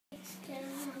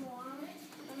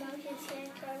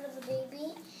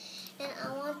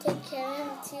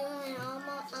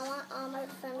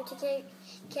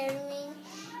carry me,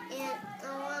 and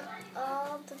I want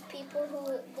all the people who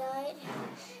died,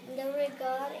 they were with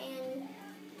God, and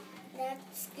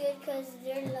that's good because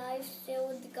their lives still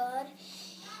with God.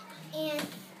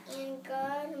 And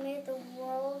God made the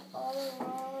world, all the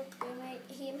world.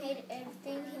 He made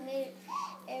everything. He made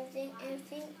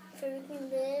everything for we can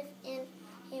live. And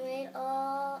He made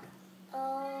all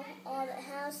the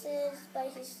houses by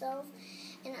Himself.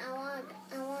 And I want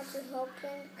to help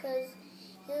Him because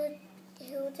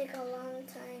He will take a long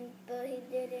time, but He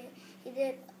didn't. He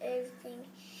did everything.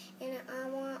 And I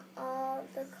want all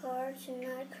the cars to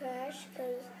not crash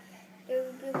because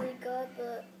they're really good,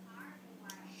 but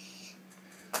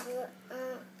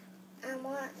I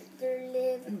want to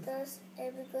live with us,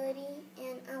 everybody,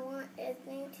 and I want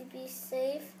everything to be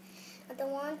safe. I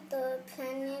don't want the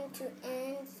planet to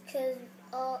end because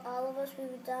all of us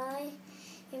will die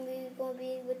and we're going to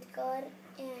be with God,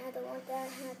 and I don't want that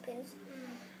to happen.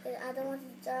 I don't want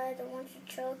to die, I don't want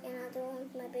to choke, and I don't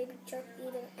want my baby choke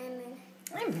either. Amen.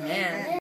 Amen.